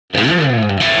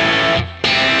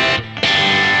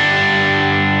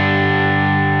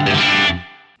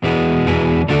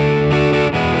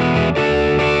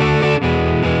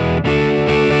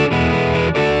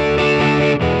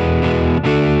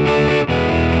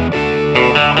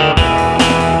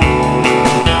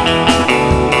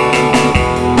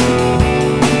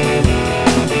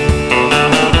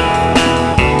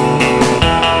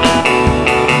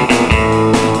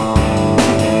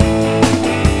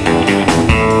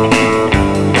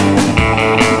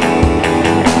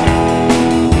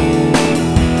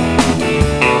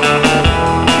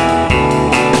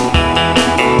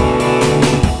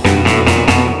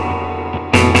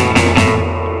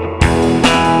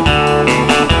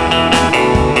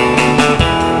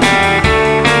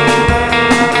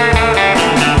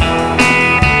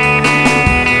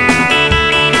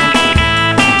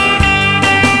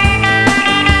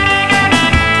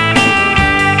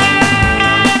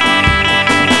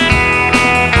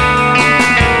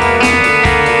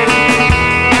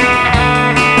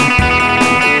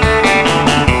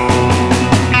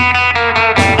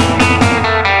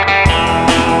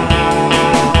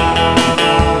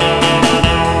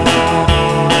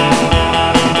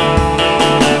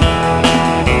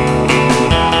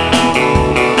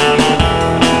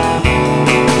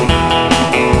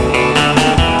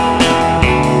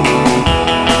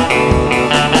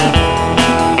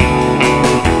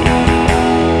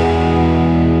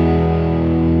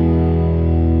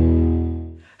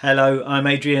Hello, I'm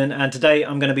Adrian, and today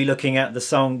I'm going to be looking at the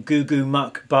song Goo Goo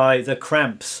Muck by the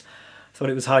Cramps. I thought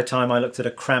it was high time I looked at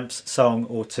a Cramps song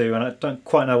or two, and I don't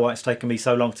quite know why it's taken me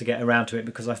so long to get around to it,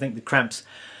 because I think the Cramps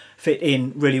fit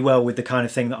in really well with the kind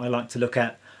of thing that I like to look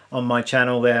at on my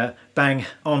channel. They're bang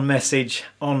on message,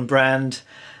 on brand,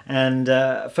 and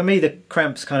for me the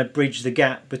Cramps kind of bridge the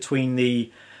gap between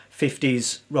the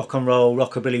 50s rock and roll,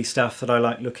 rockabilly stuff that I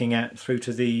like looking at through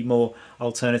to the more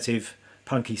alternative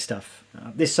punky stuff.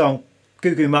 This song,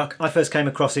 Goo Goo Muck, I first came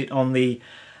across it on the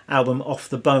album Off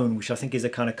the Bone, which I think is a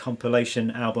kind of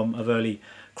compilation album of early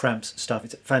Cramps stuff.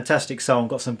 It's a fantastic song,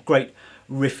 got some great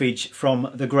riffage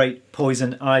from the great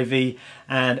Poison Ivy,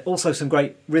 and also some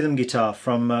great rhythm guitar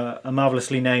from a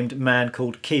marvellously named man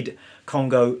called Kid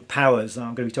Congo Powers.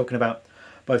 I'm going to be talking about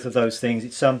both of those things.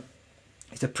 It's a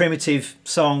primitive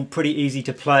song, pretty easy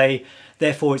to play,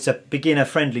 therefore it's a beginner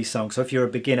friendly song, so if you're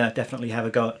a beginner, definitely have a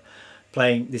go at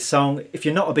playing this song. If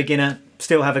you're not a beginner,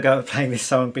 still have a go at playing this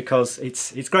song because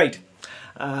it's great.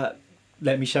 Let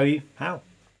me show you how.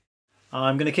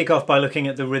 I'm going to kick off by looking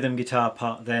at the rhythm guitar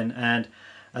part then, and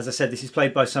as I said, this is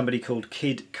played by somebody called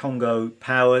Kid Congo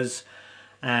Powers,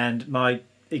 and my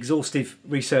exhaustive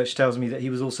research tells me that he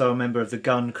was also a member of the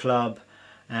Gun Club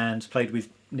and played with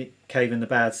Nick Cave and the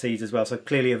Bad Seeds as well, so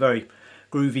clearly a very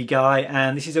groovy guy,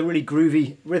 and this is a really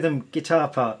groovy rhythm guitar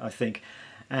part, I think.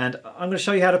 And I'm going to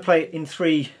show you how to play it in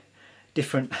 3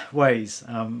 different ways,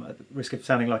 at the risk of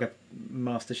sounding like a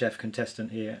MasterChef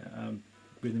contestant here.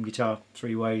 Rhythm guitar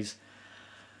 3 ways,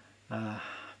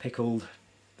 pickled,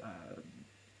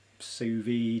 sous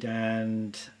vide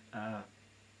and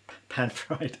pan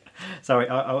fried. Sorry,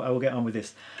 I will get on with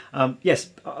this.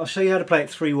 Yes, I'll show you how to play it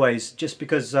 3 ways, just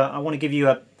because I want to give you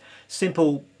a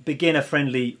simple beginner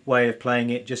friendly way of playing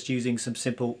it, just using some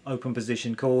simple open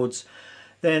position chords.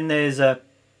 Then there's a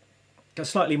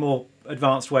slightly more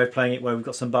advanced way of playing it where we've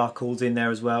got some bar chords in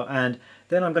there as well, and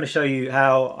then I'm going to show you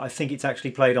how I think it's actually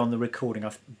played on the recording.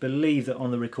 I believe that on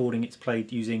the recording it's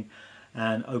played using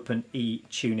an open E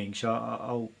tuning, so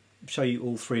I'll show you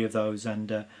all 3 of those,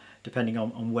 and depending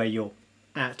on where you're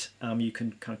at, you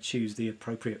can kind of choose the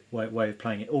appropriate way of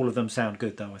playing it. All of them sound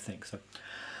good though, I think. So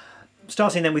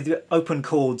starting then with the open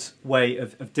chords way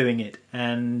of doing it,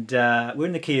 and we're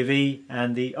in the key of E,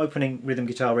 and the opening rhythm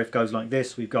guitar riff goes like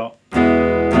this. We've got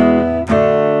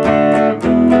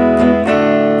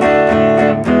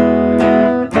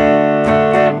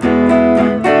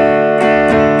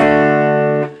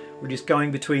we're just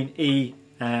going between E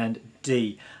and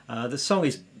D. The song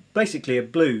is basically a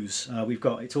blues.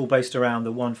 It's all based around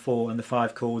the 1, 4 and the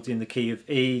 5 chords in the key of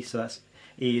E, so that's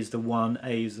E is the 1,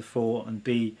 A is the 4 and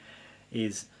B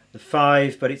is the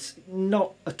 5, but it's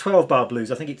not a 12-bar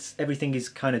blues. I think everything is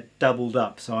kind of doubled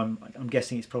up, so I'm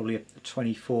guessing it's probably a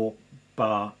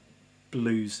 24-bar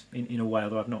blues in a way,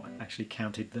 although I've not actually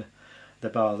counted the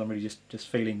bars. I'm really just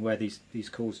feeling where these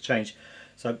chords change.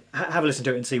 So have a listen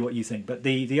to it and see what you think. But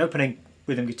the opening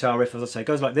rhythm guitar riff, as I say,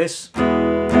 goes like this.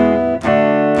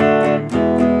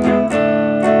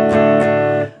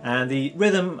 And the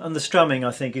rhythm and the strumming,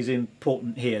 I think, is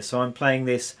important here. So I'm playing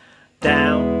this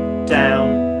down,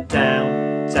 down,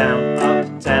 down, down,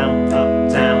 up, down, up,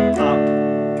 down, up,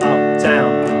 up,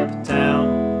 down, up,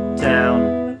 down,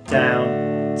 down,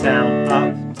 down, down,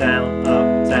 up, down,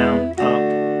 up, down,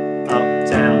 up,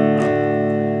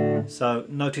 down, up. So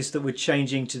notice that we're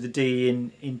changing to the D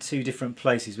in 2 different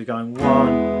places. We're going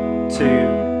 1, 2,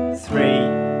 3,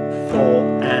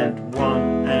 4, and 1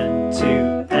 and 2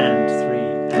 and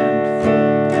 3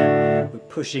 and 4. We're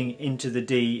pushing into the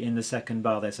D in the 2nd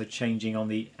bar there, so changing on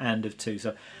the and of 2.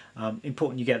 So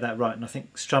important you get that right, and I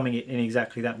think strumming it in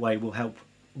exactly that way will help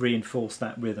reinforce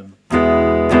that rhythm.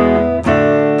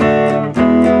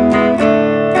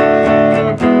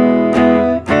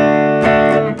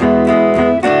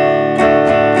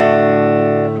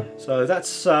 So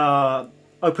that's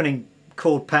opening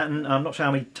chord pattern. I'm not sure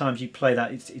how many times you play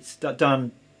that. It's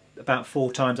done about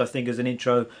 4 times, I think, as an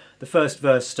intro. The first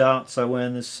verse starts, so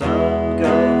when the sun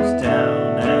goes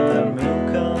down and the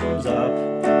moon comes up,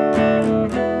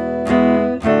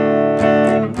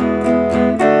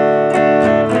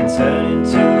 and turn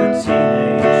into a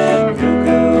teenage Goo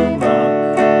Goo Muck.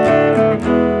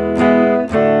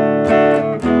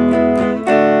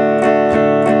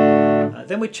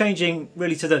 Then we're changing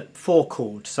really to the 4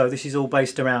 chord, so this is all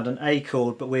based around an A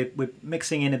chord, but we're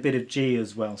mixing in a bit of G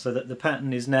as well, so that the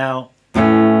pattern is now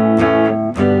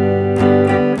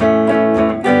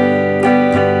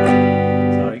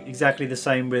exactly the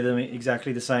same rhythm,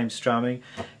 exactly the same strumming.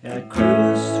 I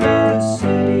cruise through the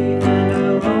city and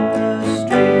I roam the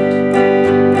street.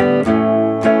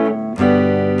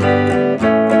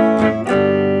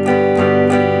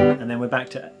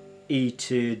 E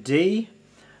to D,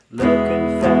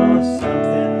 looking for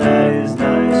something that is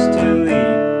nice to eat.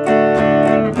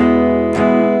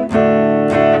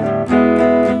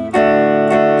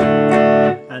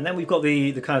 And then we've got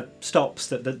the kind of stops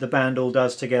that the band all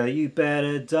does together. You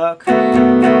better duck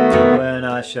when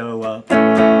I show up,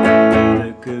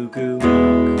 the Goo Goo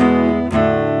Muck.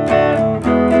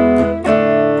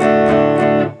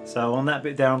 So on that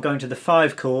bit there I'm going to the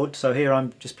 5 chord, so here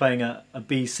I'm just playing a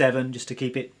B7 just to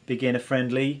keep it beginner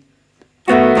friendly,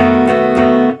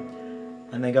 and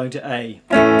then going to A,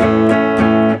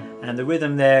 and the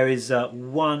rhythm there is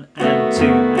 1 and 2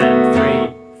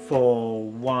 and 3, 4,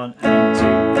 1 and 2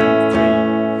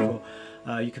 and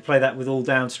 3, 4. You could play that with all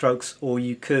downstrokes, or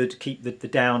you could keep the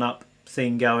down up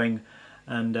thing going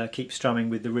and keep strumming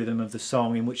with the rhythm of the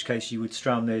song, in which case you would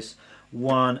strum this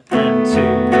 1 and 2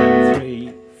 and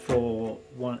 3, 4,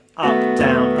 1, up,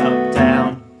 down, up,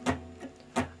 down,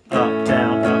 up,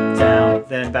 down, up, down,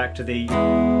 then back to the.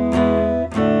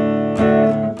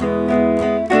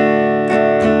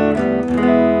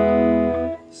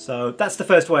 So that's the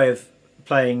first way of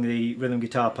playing the rhythm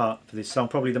guitar part for this song,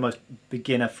 probably the most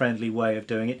beginner friendly way of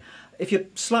doing it. If you're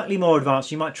slightly more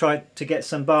advanced, you might try to get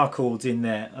some bar chords in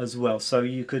there as well, so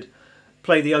you could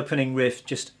play the opening riff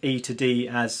just E to D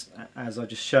as I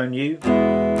just shown you.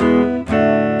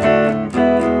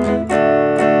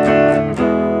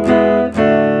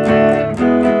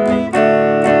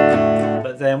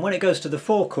 But then when it goes to the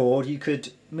 4 chord, you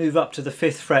could move up to the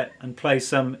 5th fret and play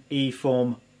some E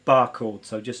form bar chord.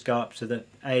 So just go up to the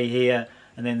A here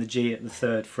and then the G at the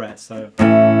 3rd fret. So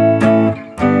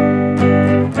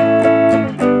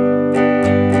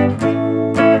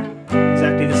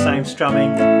exactly the same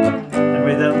strumming and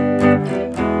rhythm.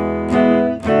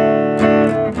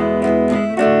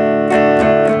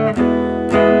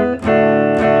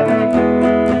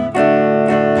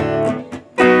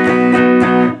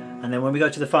 When we go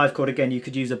to the 5 chord again, you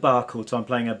could use a bar chord, so I'm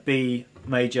playing a B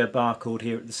major bar chord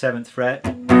here at the 7th fret,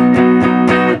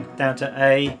 down to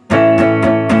A,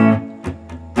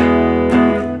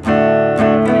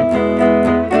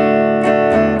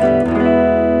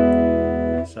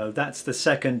 so that's the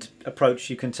second approach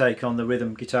you can take on the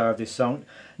rhythm guitar of this song.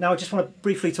 Now I just want to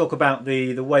briefly talk about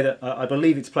the way that I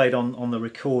believe it's played on the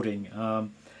recording. There's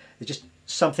just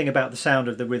something about the sound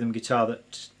of the rhythm guitar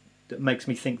that makes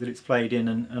me think that it's played in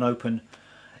an open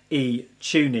E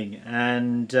tuning,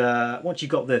 and once you've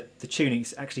got the tuning,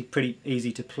 it's actually pretty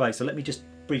easy to play. So let me just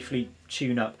briefly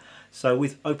tune up. So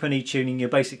with open E tuning, you're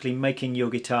basically making your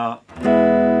guitar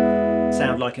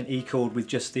sound like an E chord with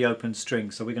just the open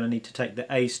string. So we're going to need to take the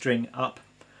A string up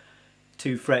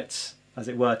 2 frets, as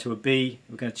it were, to a B.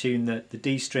 We're going to tune the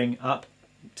D string up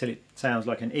till it sounds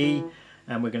like an E,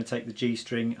 and we're going to take the G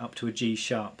string up to a G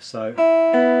sharp. So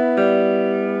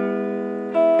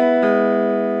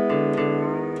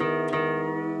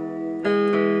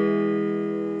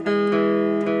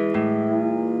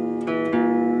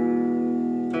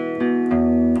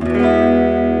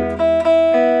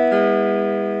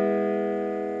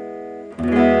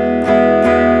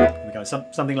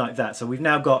something like that. So we've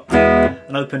now got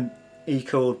an open E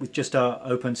chord with just our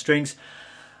open strings.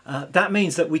 That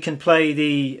means that we can play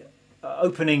the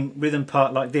opening rhythm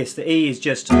part like this. The E is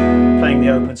just playing the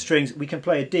open strings. We can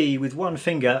play a D with 1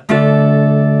 finger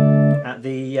at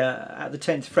the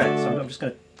 10th fret. So I'm just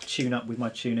going to tune up with my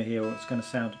tuner here, or it's going to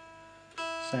sound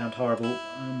horrible.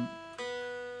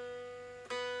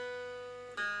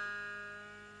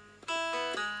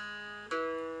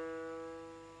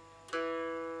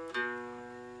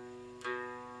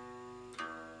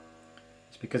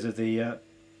 Because of the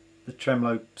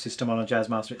tremolo system on a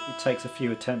Jazzmaster, it takes a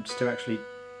few attempts to actually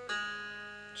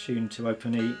tune to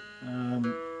open E.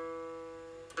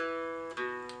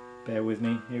 Bear with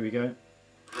me, here we go.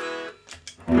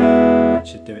 That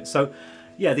should do it. So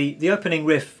yeah, the opening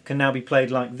riff can now be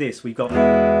played like this. We've got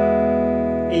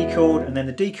E chord, and then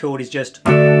the D chord is just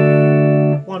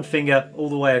 1 finger all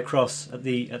the way across at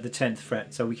the 10th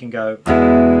fret. So we can go.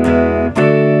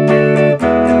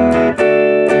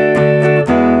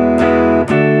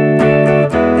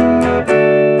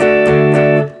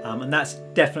 And that's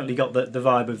definitely got the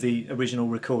vibe of the original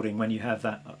recording when you have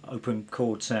that open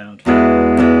chord sound. When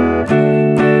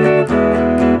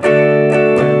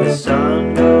the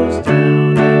sun goes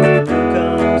down and the moon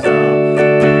comes up,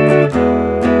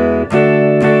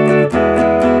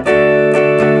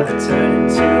 I turn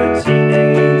into a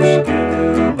teenage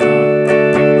goo-goo muck.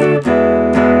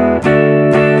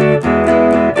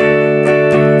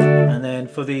 And then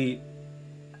for the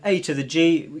A to the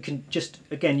G, we can just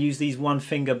again use these 1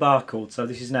 finger bar chords. So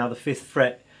this is now the 5th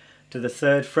fret to the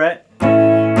 3rd fret.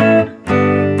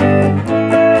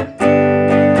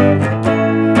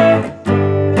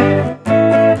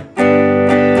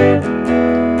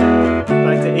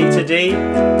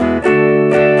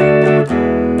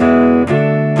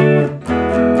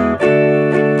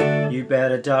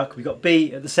 duck. We've got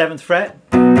B at the 7th fret,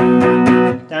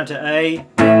 down to A,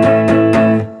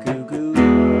 goo goo.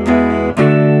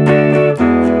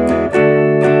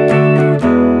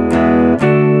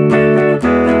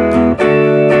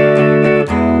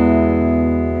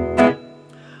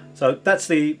 So that's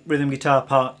the rhythm guitar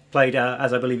part played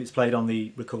as I believe it's played on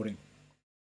the recording.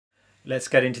 Let's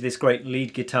get into this great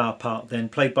lead guitar part then,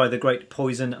 played by the great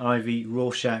Poison Ivy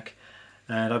Rorschach,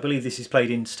 and I believe this is played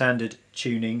in standard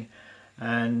tuning.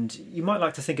 And you might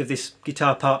like to think of this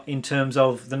guitar part in terms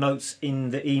of the notes in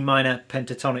the E minor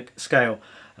pentatonic scale.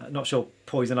 Not sure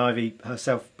Poison Ivy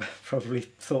herself probably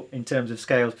thought in terms of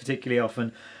scales particularly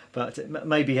often, but it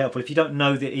may be helpful. If you don't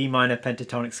know the E minor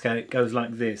pentatonic scale, it goes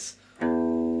like this.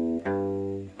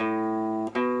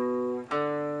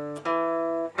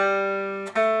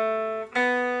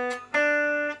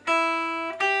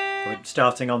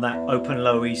 Starting on that open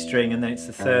low E string, and then it's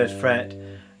the 3rd fret,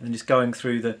 and then just going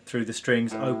through the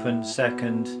strings, open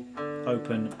 2nd,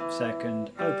 open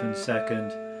 2nd, open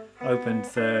 2nd, open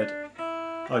 3rd,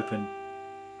 open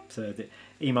 3rd, the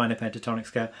E minor pentatonic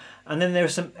scale. And then there are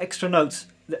some extra notes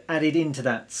that added into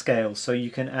that scale, so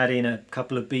you can add in a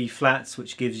couple of B flats,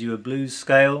 which gives you a blues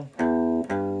scale. So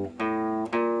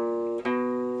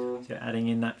you're adding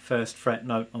in that 1st fret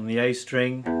note on the A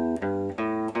string.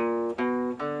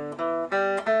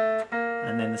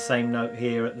 And then the same note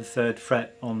here at the 3rd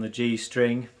fret on the G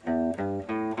string.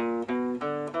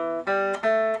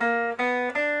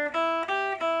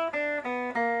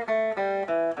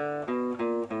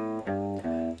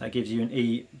 That gives you an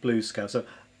E blues scale. So it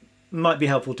might be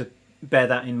helpful to bear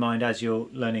that in mind as you're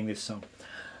learning this song.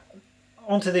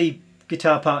 Onto the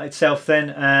guitar part itself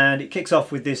then, and it kicks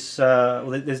off with this,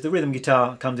 well, there's the rhythm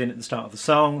guitar comes in at the start of the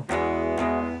song.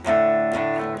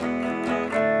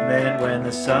 Then when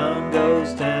the sun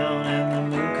goes down and the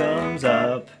moon comes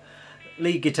up,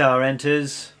 lead guitar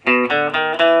enters.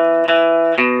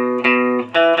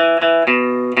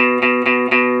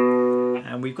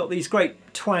 And we've got these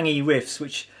great twangy riffs,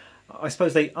 which I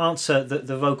suppose they answer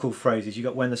the vocal phrases. You've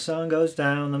got when the sun goes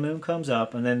down, the moon comes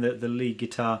up, and then the lead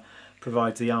guitar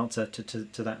provides the answer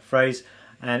to that phrase.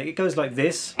 And it goes like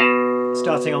this,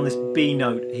 starting on this B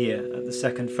note here at the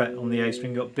 2nd fret on the A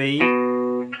string. You've got B,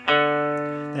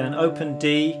 then an open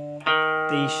D,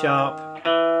 D sharp,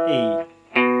 E.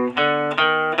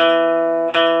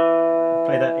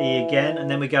 Play that E again, and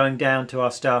then we're going down to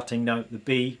our starting note, the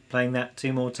B, playing that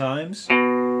 2 more times.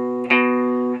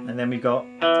 And then we've got E,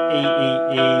 E,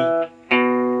 E,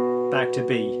 back to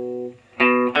B.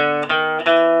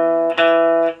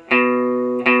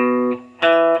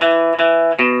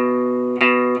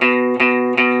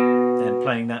 Then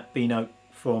playing that B note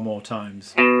 4 more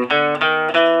times.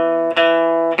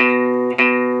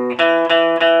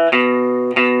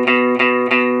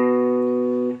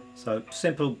 So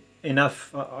simple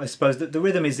enough, I suppose. That the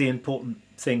rhythm is the important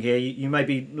thing here. You may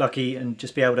be lucky and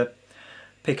just be able to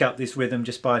pick up this rhythm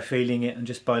just by feeling it and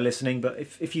just by listening, but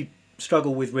if you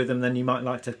struggle with rhythm, then you might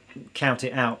like to count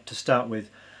it out to start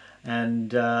with. And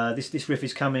this riff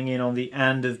is coming in on the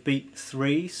and of beat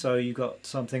 3, so you've got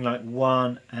something like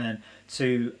 1 and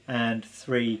 2 and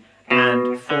 3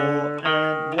 and 4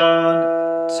 and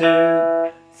 1,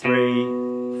 2,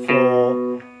 3,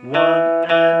 4, 1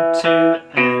 and 2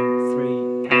 and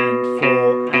 3 and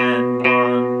 4 and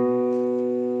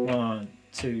 1, 1,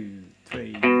 2,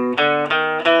 3.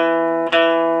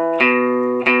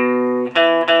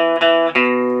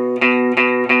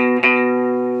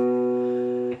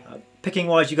 Picking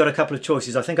wise, you've got a couple of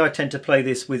choices. I think I tend to play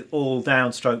this with all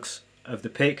downstrokes of the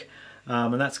pick,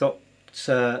 and that's got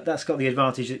the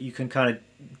advantage that you can kind of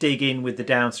dig in with the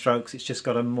downstrokes. It's just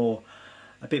got a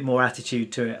bit more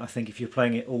attitude to it, I think, if you're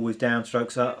playing it all with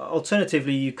downstrokes.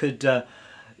 Alternatively, you could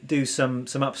do some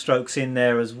upstrokes in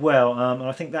there as well, and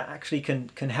I think that actually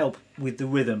can help with the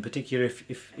rhythm, particularly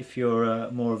if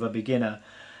you're more of a beginner,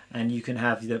 and you can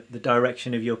have the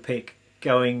direction of your pick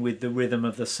going with the rhythm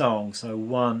of the song. So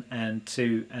 1 and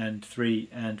 2 and 3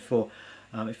 and 4.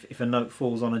 If a note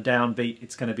falls on a downbeat,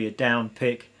 it's going to be a down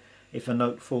pick. If a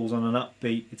note falls on an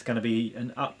upbeat, it's going to be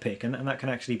an up pick, and that can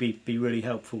actually be really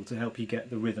helpful to help you get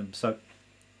the rhythm. So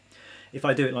if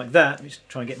I do it like that, let me just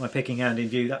try and get my picking hand in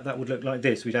view, that would look like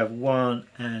this. We'd have 1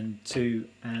 and 2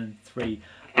 and 3,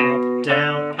 up,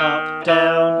 down,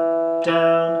 down,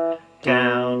 down,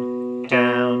 down,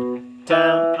 down,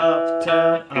 down, up,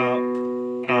 down,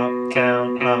 up,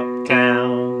 down, up,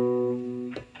 down.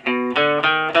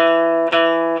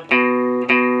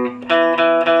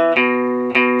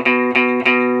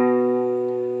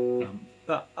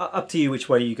 Up to you which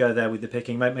way you go there with the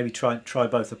picking. Maybe try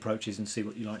both approaches and see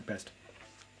what you like best.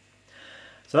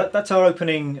 So that's our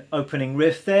opening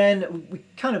riff. Then we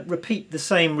kind of repeat the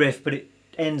same riff, but it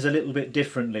ends a little bit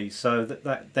differently. So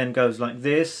that then goes like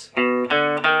this.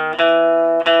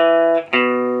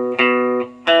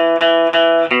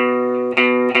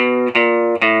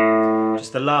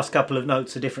 Just the last couple of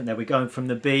notes are different there. We're going from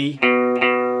the B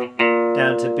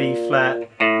down to B flat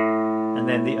and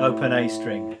then the open A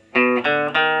string.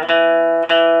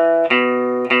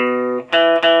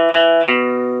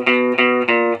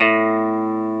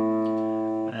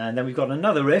 And then we've got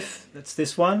another riff, that's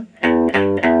this one.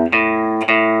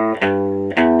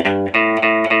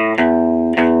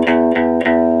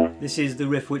 This is the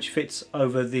riff which fits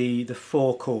over the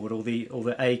 4 chord or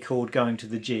the A chord going to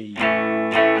the G.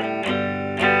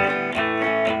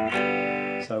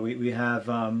 So we have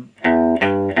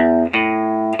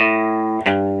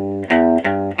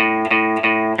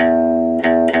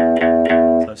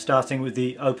so starting with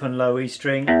the open low E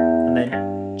string and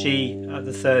then G at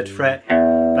the 3rd fret,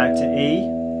 back to E,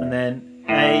 and then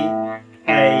A,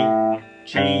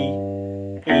 G, E,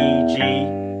 G,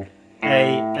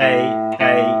 A,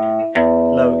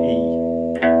 low E,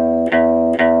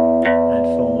 and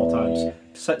 4 more times.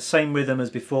 Same rhythm as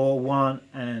before, 1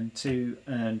 and 2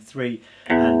 and 3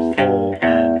 and 4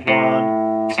 and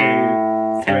 1, 2,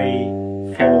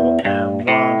 3, 4 and 1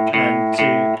 and 2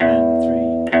 and 3.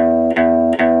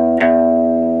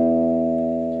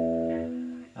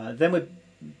 Then we're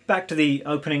back to the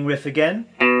opening riff again.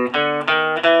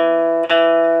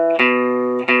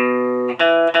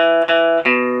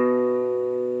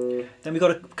 Then we've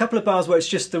got a couple of bars where it's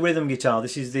just the rhythm guitar.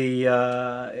 This is the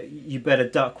You Better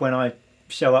Duck When I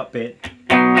Show Up bit.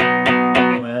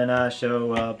 When I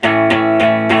show up,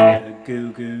 the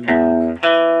goo goo muck.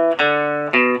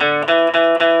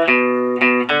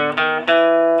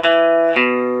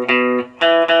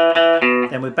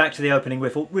 Then we're back to the opening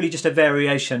riff, or really just a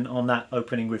variation on that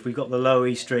opening riff. We've got the low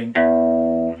E string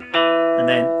and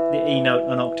then the E note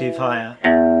an octave higher.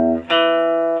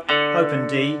 Open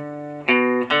D,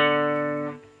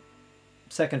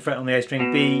 2nd fret on the A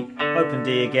string, B, open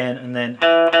D again, and then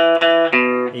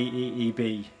E, E, E,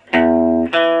 B.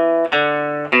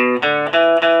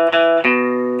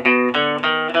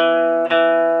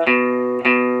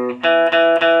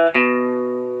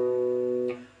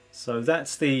 So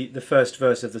that's the first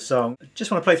verse of the song. Just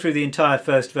want to play through the entire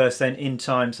first verse then in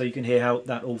time so you can hear how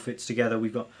that all fits together.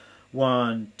 We've got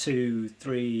 1, 2,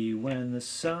 3, when the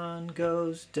sun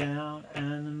goes down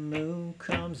and the moon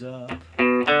comes up.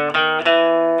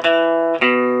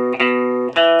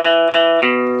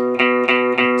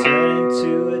 Turn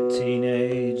into a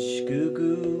teenage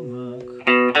goo-goo muck. I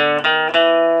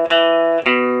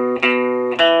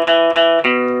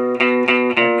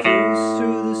cruise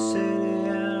through the city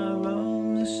and I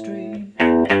roam the street.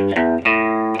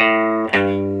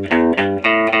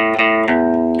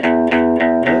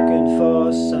 Looking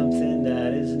for something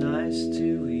that is nice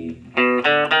to eat.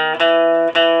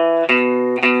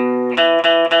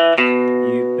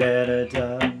 You better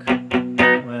duck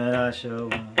when I show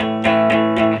up.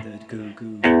 That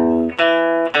goo-goo muck.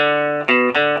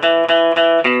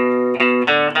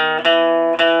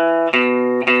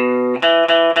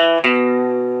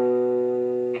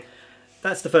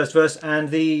 That's the first verse, and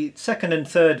the second and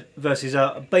third verses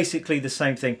are basically the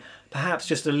same thing, perhaps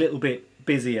just a little bit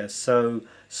busier. So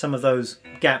some of those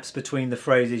gaps between the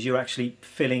phrases you're actually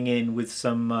filling in with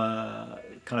some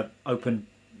kind of open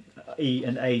E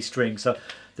and A string. So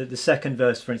the second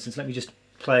verse, for instance, let me just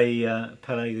play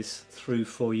this through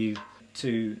for you.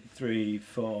 2, 3,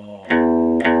 4.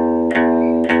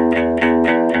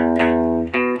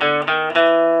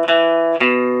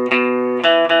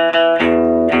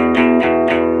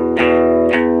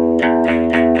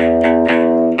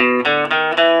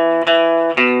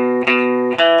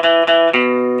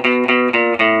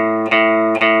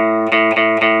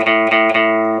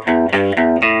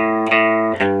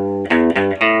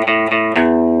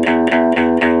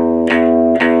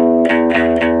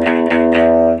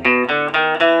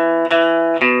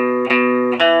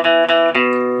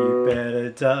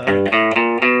 Duck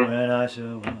when I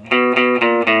show up,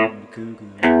 cuckoo.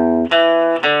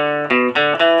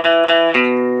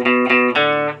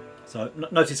 So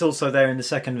notice also there in the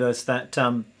second verse that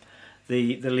the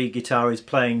lead guitar is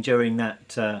playing during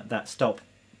that stop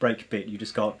break bit. You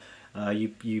just got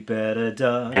you better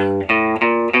duck,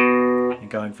 and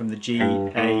going from the G,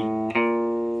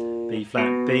 A, B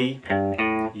flat, B.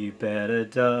 You better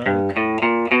duck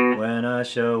when I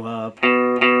show up.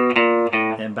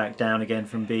 Then back down again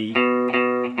from B,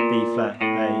 B flat,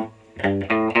 A, and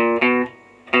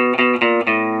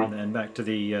then back to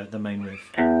the main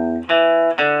riff.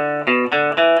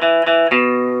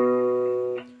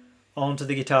 onto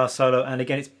the guitar solo, and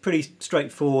again it's pretty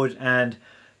straightforward and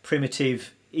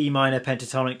primitive E minor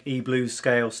pentatonic E blues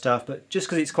scale stuff, but just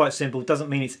because it's quite simple doesn't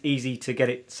mean it's easy to get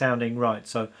it sounding right.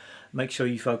 So make sure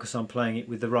you focus on playing it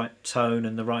with the right tone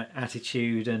and the right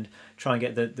attitude, and try and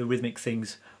get the rhythmic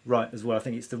things right as well. I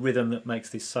think it's the rhythm that makes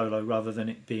this solo rather than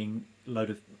it being a load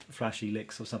of flashy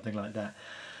licks or something like that.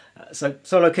 So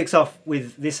solo kicks off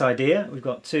with this idea. We've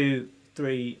got 2,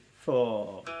 3,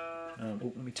 4.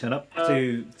 Let me turn up.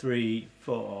 2, 3,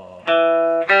 4.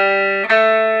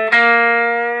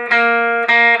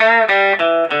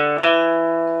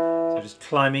 So just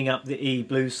climbing up the E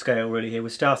blues scale really here. We're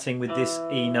starting with this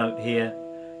E note here,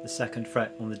 the 2nd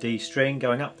fret on the D string,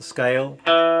 going up the scale,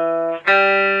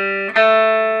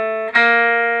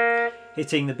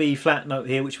 hitting the B flat note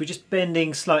here, which we're just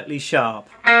bending slightly sharp,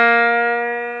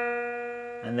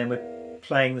 and then we're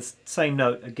playing the same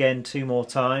note again 2 more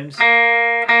times,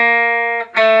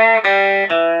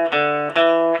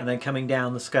 and then coming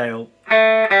down the scale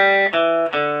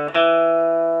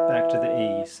back to the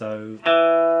E. So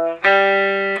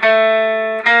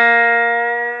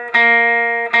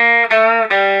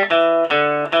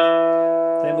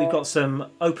then we've got some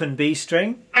open B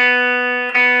string,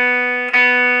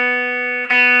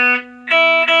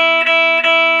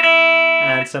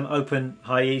 and some open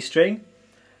high E string.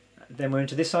 Then we're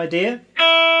into this idea.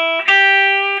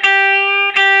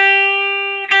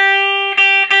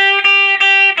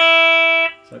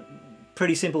 So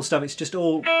pretty simple stuff. It's just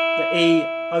all the E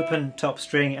open top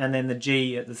string and then the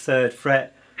G at the 3rd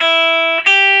fret.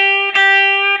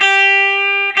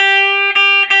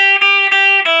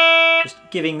 Just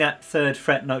giving that 3rd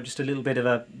fret note just a little bit of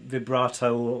a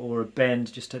vibrato or a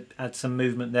bend, just to add some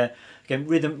movement there. Again,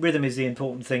 rhythm is the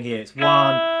important thing here. It's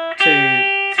 1, 2,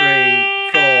 3,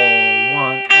 4,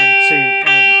 1 and 2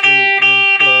 and 3 and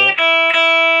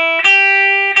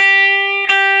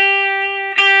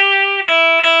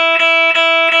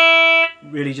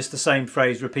 4. Really just the same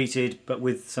phrase repeated, but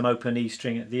with some open E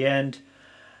string at the end.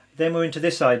 Then we're into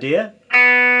this idea.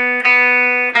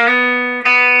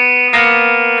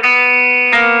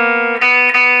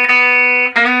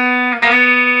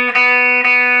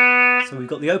 So we've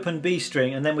got the open B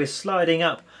string, and then we're sliding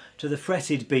up to the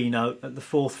fretted B note at the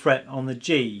 4th fret on the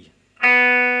G.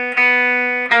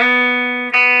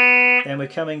 Then we're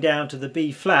coming down to the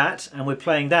B flat, and we're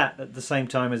playing that at the same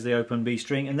time as the open B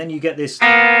string, and then you get this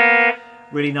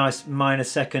really nice minor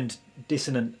 2nd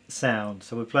dissonant sound.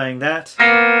 So we're playing that,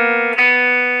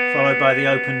 followed by the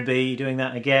open B, doing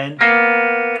that again,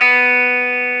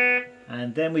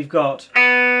 and then we've got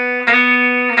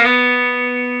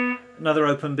another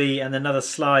open B and another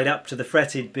slide up to the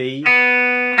fretted B.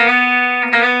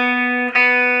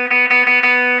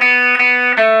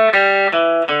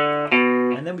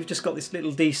 And then we've just got this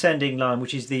little descending line,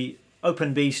 which is the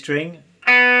open B string,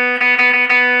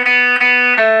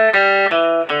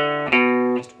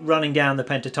 just running down the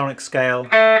pentatonic scale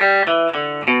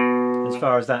as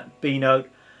far as that B note.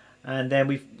 And then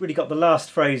we've really got the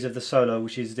last phrase of the solo,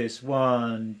 which is this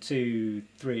 1, 2,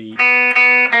 3.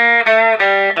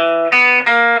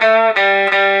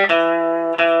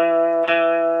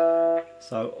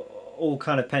 So all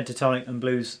kind of pentatonic and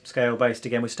blues scale based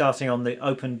again. We're starting on the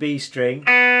open B string,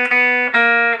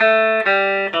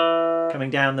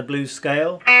 coming down the blues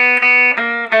scale,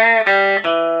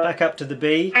 back up to the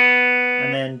B,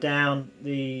 and then down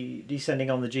the descending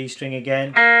on the G string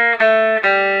again,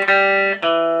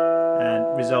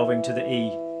 and resolving to the E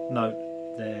note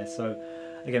there. So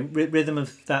again, rhythm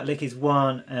of that lick is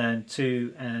 1 and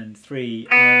 2 and 3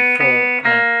 and 4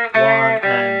 and 1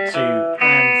 and 2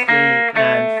 and 3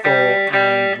 and 4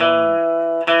 and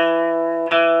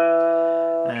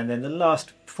 1. And then the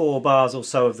last 4 bars or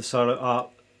so of the solo are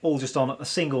all just on a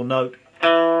single note.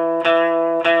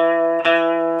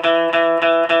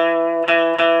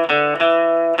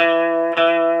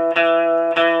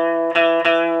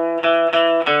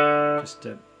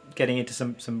 Getting into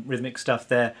some rhythmic stuff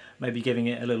there, maybe giving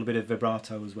it a little bit of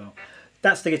vibrato as well.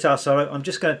 That's the guitar solo. I'm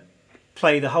just going to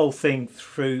play the whole thing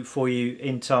through for you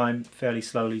in time, fairly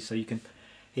slowly, so you can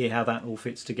hear how that all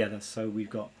fits together. So we've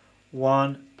got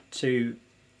 1, 2,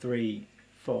 3,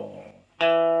 4.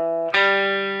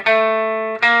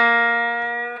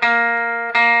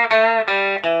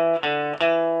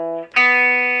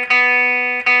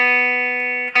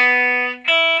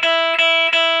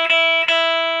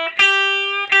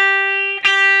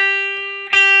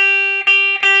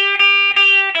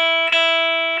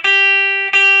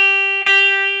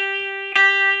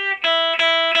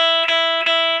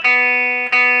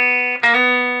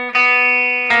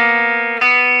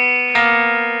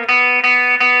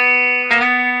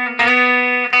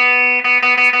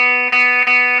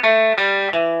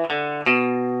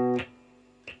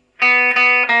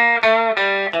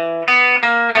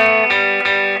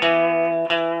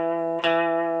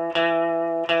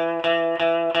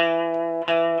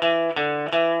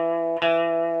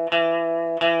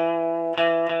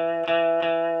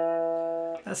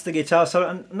 That's the guitar solo,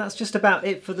 and that's just about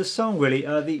it for the song really.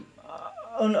 The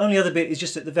only other bit is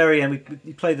just at the very end.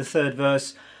 We play the third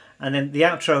verse, and then the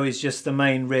outro is just the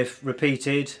main riff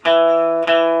repeated. And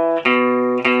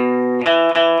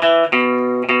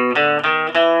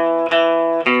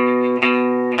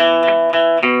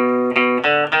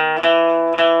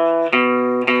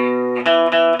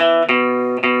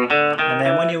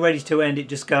then when you're ready to end, it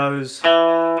just goes,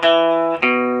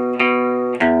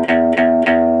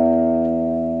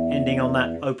 ending on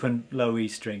that open low E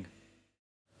string.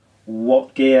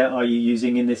 What gear are you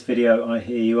using in this video, I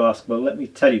hear you ask? Well, let me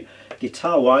tell you,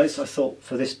 guitar wise, I thought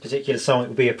for this particular song it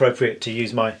would be appropriate to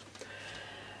use my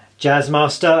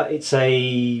Jazzmaster. It's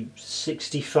a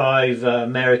 65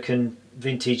 American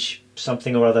vintage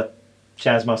something or other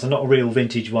Jazzmaster, not a real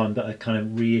vintage one, but a kind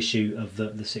of reissue of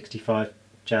the 65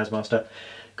 Jazzmaster.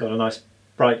 Got a nice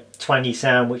bright twangy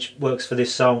sound which works for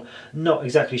this song. Not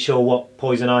exactly sure what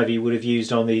Poison Ivy would have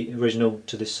used on the original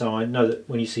to this song. I know that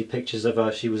when you see pictures of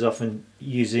her, she was often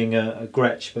using a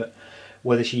Gretsch, but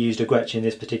whether she used a Gretsch in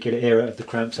this particular era of the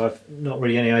Cramps, I've not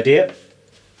really any idea.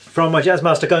 From my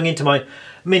Jazzmaster going into my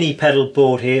mini pedal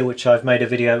board here, which I've made a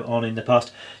video on in the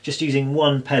past, just using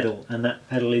one pedal, and that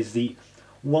pedal is the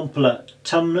Wampler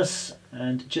Tumnus,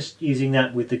 and just using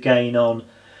that with the gain on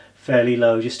fairly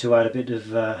low, just to add a bit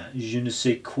of je ne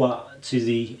sais quoi to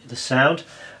the sound.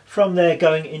 From there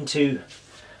going into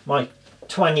my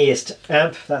twangiest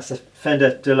amp, that's the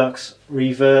Fender Deluxe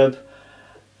Reverb,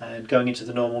 and going into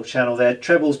the normal channel there.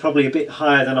 Treble's probably a bit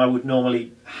higher than I would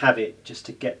normally have it, just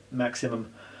to get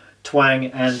maximum twang,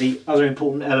 and the other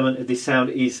important element of this sound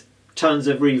is tons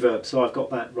of reverb, so I've got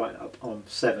that right up on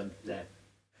 7 there.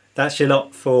 That's your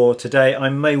lot for today. I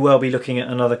may well be looking at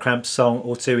another Cramps song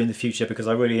or two in the future because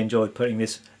I really enjoyed putting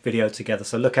this video together,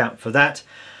 so look out for that.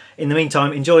 In the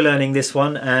meantime, enjoy learning this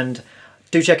one, and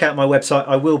do check out my website.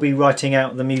 I will be writing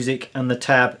out the music and the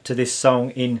tab to this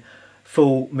song in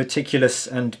full, meticulous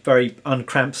and very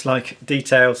un-Cramps-like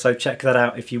detail, so check that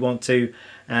out if you want to,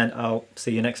 and I'll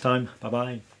see you next time. Bye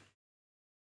bye.